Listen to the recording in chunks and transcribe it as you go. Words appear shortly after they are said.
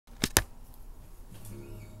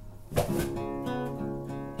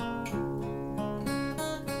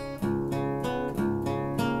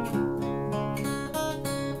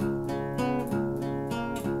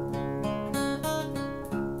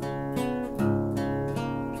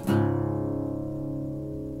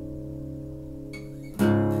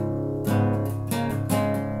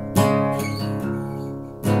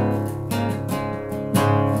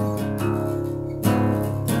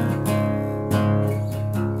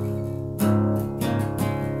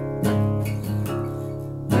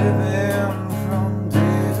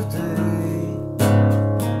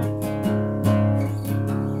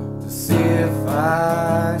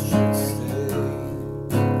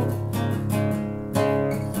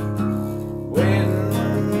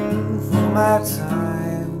that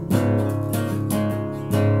time,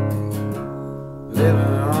 living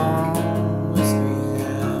on whiskey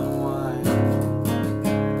and wine.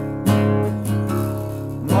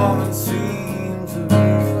 Moments seem to be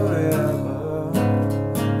forever,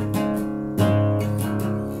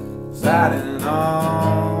 sliding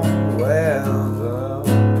on the weather.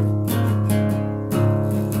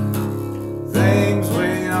 Things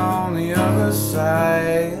wait on the other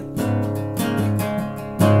side.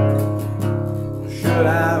 Should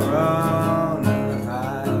I run and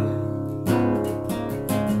hide?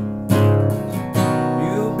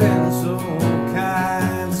 You've been so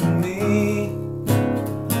kind to me,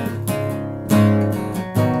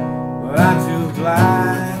 but I'm too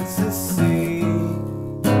blind to see.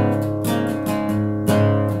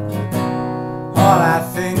 All I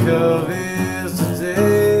think of is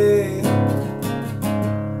today.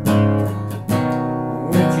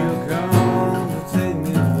 Would you come to take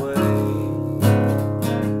me away?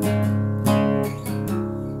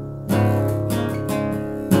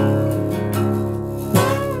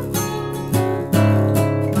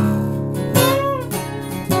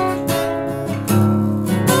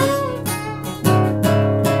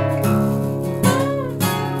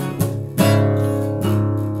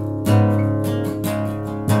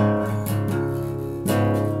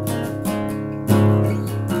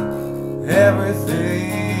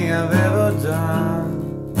 Everything I've ever done,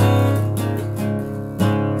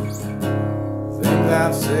 things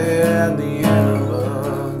I've said, the end of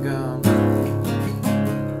a gun.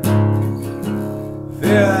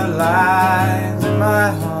 Fear that lies in my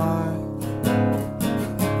heart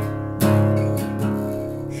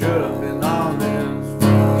should have been honest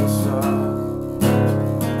from the start.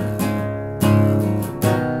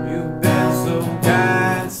 You've been so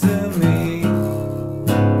kind to me,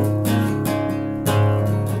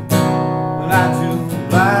 not too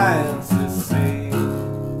blind to see.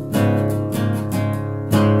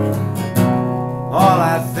 All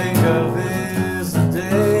I think of is the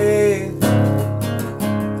day.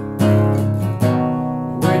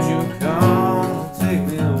 Would you come to take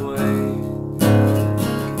me away?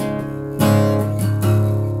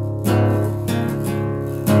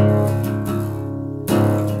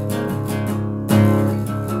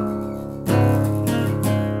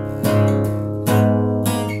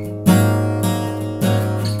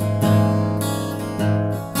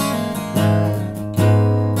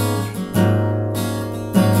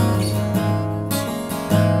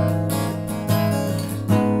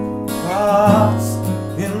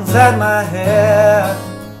 Inside my head,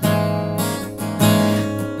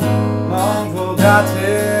 long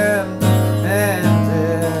forgotten and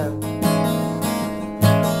dead.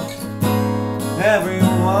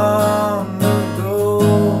 Everyone who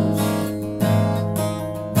goes,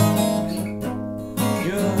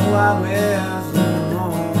 you I miss the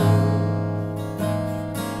most.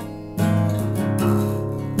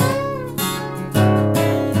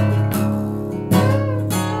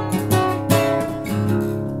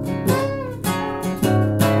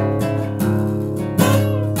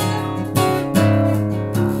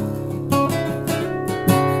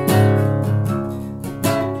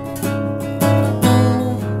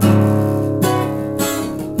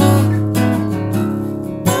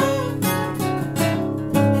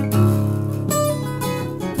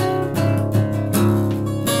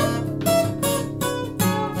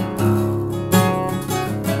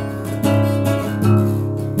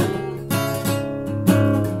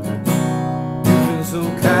 So